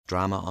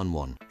Drama on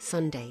One.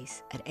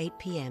 Sundays at 8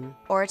 p.m.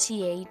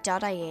 rte.ie/Drama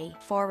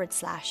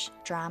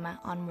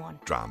on One.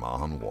 Drama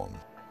on One.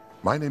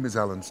 My name is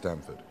Alan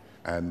Stamford,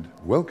 and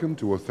welcome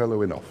to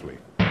Othello in Offaly.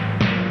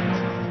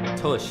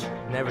 Tush,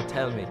 never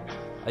tell me.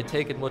 I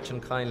take it much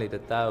unkindly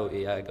that thou,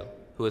 Iago,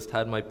 who hast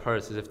had my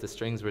purse as if the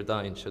strings were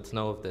thine, shouldst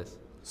know of this.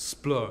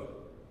 Splur,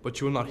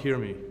 but you will not hear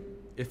me.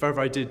 If ever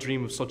I did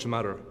dream of such a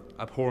matter,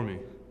 abhor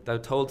me. Thou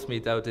toldst me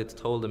thou didst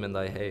told him in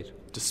thy hate.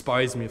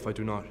 Despise me if I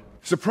do not.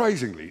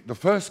 Surprisingly, the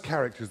first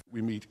characters that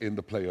we meet in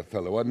the play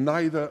Othello are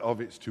neither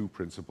of its two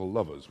principal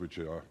lovers, which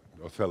are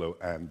Othello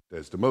and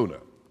Desdemona.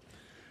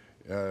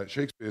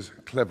 Shakespeare's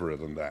cleverer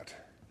than that.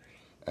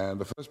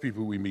 And the first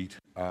people we meet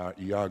are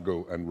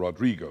Iago and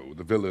Rodrigo,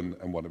 the villain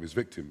and one of his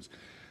victims.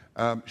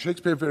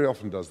 Shakespeare very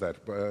often does that.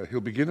 He'll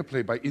begin a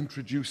play by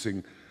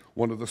introducing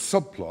one of the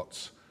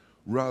subplots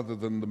rather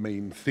than the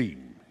main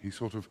theme. He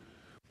sort of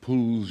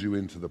pulls you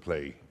into the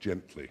play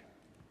gently.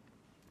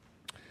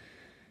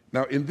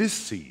 Now, in this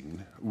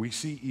scene, we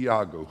see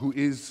Iago, who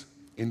is,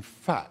 in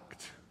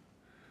fact,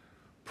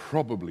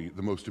 probably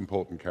the most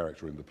important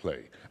character in the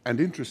play. And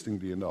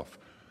interestingly enough,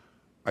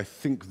 I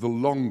think the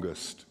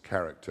longest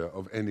character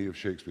of any of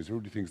Shakespeare's.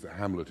 Everybody thinks that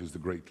Hamlet is the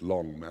great,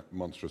 long,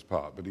 monstrous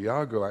part, but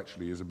Iago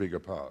actually is a bigger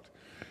part.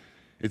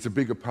 It's a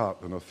bigger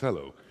part than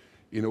Othello.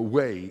 In a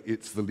way,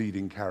 it's the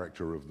leading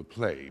character of the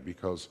play,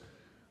 because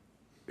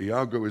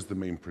Iago is the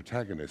main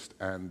protagonist,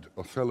 and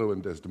Othello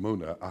and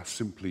Desdemona are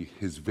simply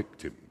his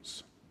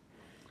victims.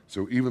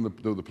 So even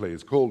though the play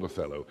is called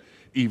Othello,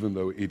 even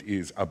though it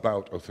is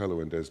about Othello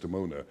and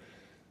Desdemona,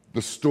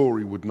 the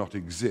story would not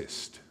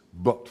exist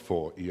but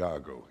for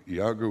Iago.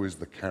 Iago is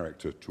the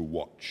character to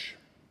watch.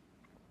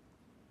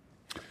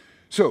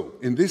 So,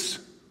 in this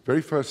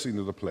very first scene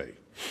of the play,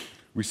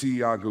 we see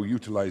Iago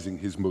utilizing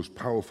his most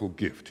powerful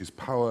gift, his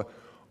power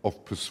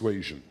of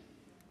persuasion.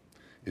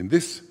 In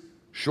this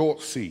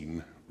short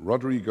scene,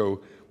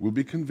 Rodrigo will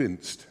be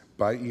convinced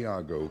by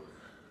Iago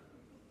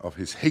of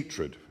his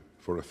hatred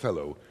for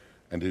Othello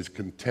and his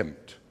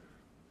contempt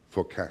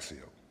for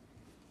Cassio.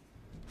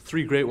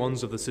 3 great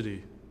ones of the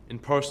city, in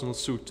personal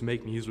suit to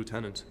make me his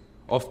lieutenant,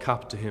 of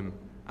cap to him,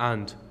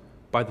 and,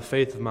 by the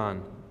faith of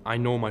man, I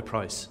know my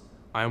price.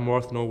 I am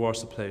worth no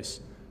worse a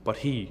place, but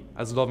he,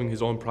 as loving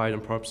his own pride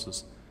and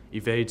purposes,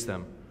 evades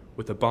them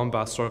with a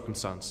bombast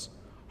circumstance,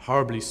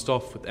 horribly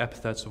stuffed with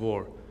epithets of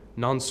war,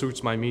 none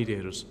suits my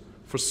mediators.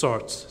 For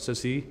certes,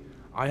 says he,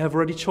 I have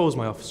already chose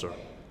my officer.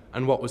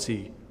 And what was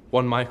he?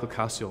 One Michael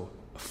Cassio,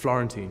 a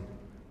Florentine,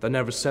 that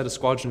never set a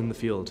squadron in the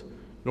field,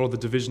 nor the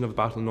division of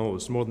battle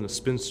knows, more than a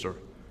spinster.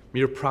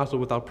 Mere prattle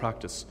without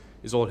practice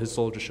is all his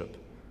soldiership.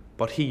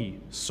 But he,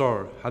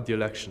 sir, had the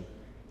election.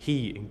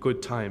 He, in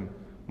good time,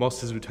 must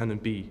his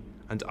lieutenant be,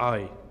 and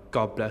I,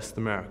 God bless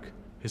the mark,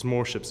 his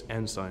moreship's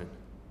ensign.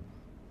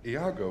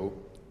 Iago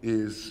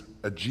is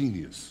a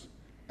genius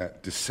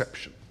at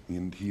deception,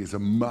 and he is a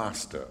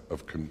master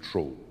of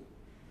control.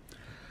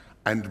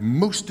 And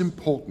most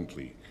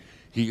importantly,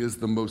 he is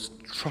the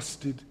most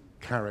trusted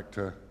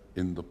character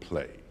in the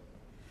play.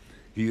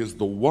 He is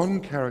the one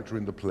character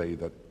in the play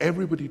that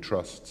everybody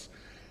trusts,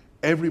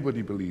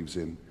 everybody believes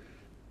in,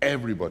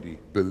 everybody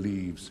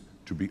believes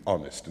to be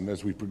honest. And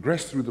as we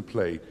progress through the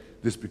play,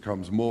 this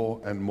becomes more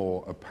and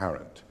more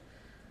apparent.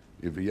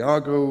 If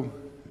Iago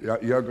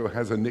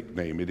has a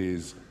nickname, it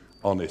is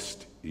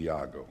Honest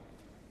Iago.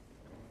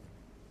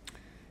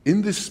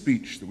 In this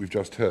speech that we've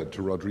just heard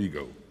to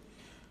Rodrigo,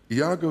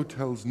 Iago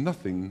tells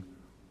nothing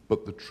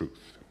but the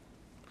truth.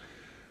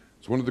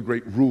 It's one of the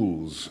great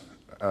rules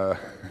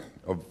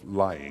of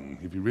lying.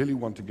 If you really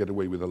want to get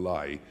away with a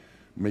lie,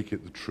 make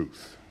it the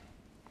truth.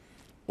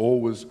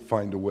 Always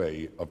find a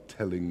way of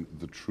telling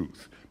the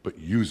truth, but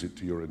use it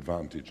to your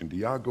advantage. And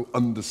Iago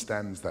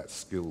understands that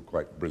skill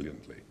quite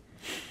brilliantly.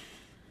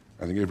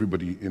 I think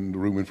everybody in the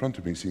room in front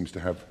of me seems to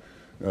have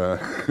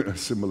a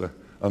similar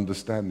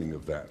understanding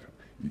of that.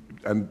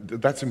 And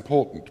that's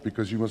important,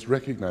 because you must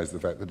recognize the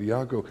fact that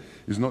Iago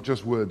is not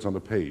just words on a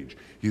page.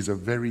 He's a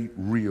very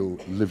real,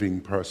 living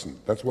person.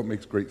 That's what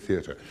makes great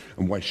theater,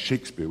 and why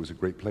Shakespeare was a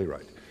great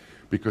playwright,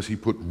 because he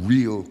put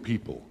real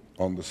people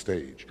on the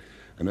stage.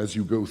 And as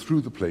you go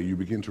through the play, you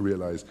begin to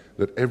realize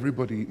that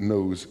everybody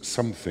knows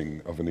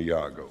something of an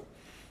Iago.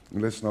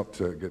 And let's not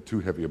get too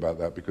heavy about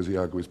that, because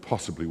Iago is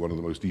possibly one of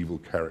the most evil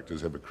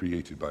characters ever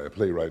created by a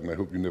playwright, and I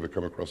hope you never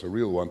come across a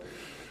real one.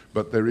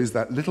 But there is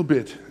that little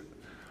bit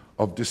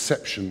of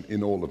deception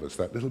in all of us,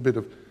 that little bit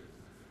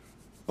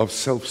of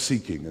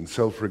self-seeking and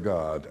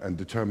self-regard and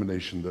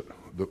determination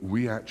that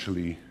we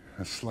actually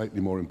are slightly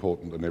more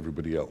important than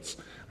everybody else.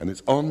 And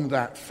it's on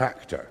that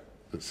factor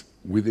that's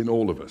within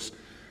all of us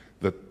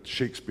that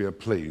Shakespeare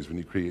plays when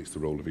he creates the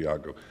role of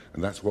Iago.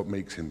 And that's what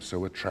makes him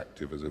so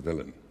attractive as a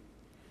villain.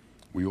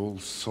 We all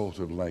sort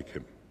of like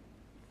him.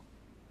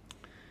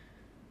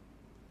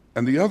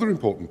 And the other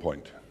important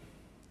point,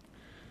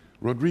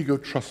 Rodrigo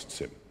trusts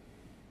him.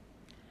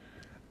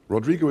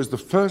 Rodrigo is the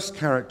first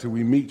character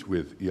we meet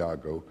with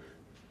Iago,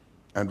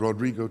 and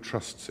Rodrigo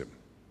trusts him.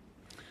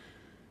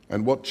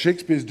 And what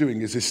Shakespeare is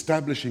doing is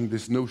establishing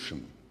this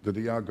notion that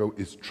Iago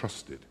is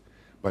trusted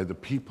by the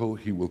people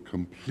he will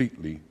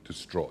completely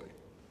destroy.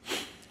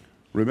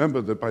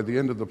 Remember that by the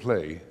end of the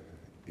play,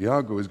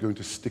 Iago is going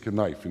to stick a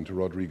knife into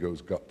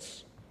Rodrigo's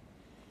guts.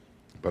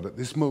 But at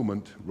this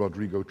moment,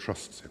 Rodrigo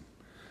trusts him.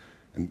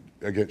 And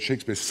again,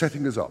 Shakespeare's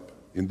setting us up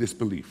in this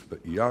belief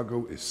that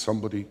Iago is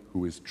somebody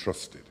who is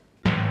trusted.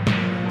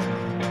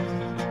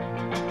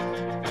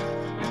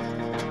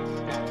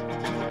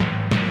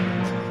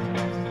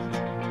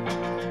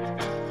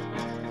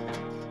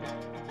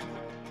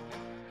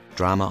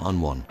 Drama on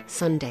One.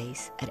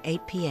 Sundays at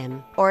 8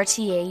 p.m.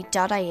 rte.ie/drama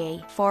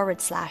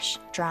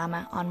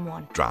on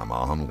one. Drama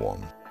on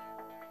One.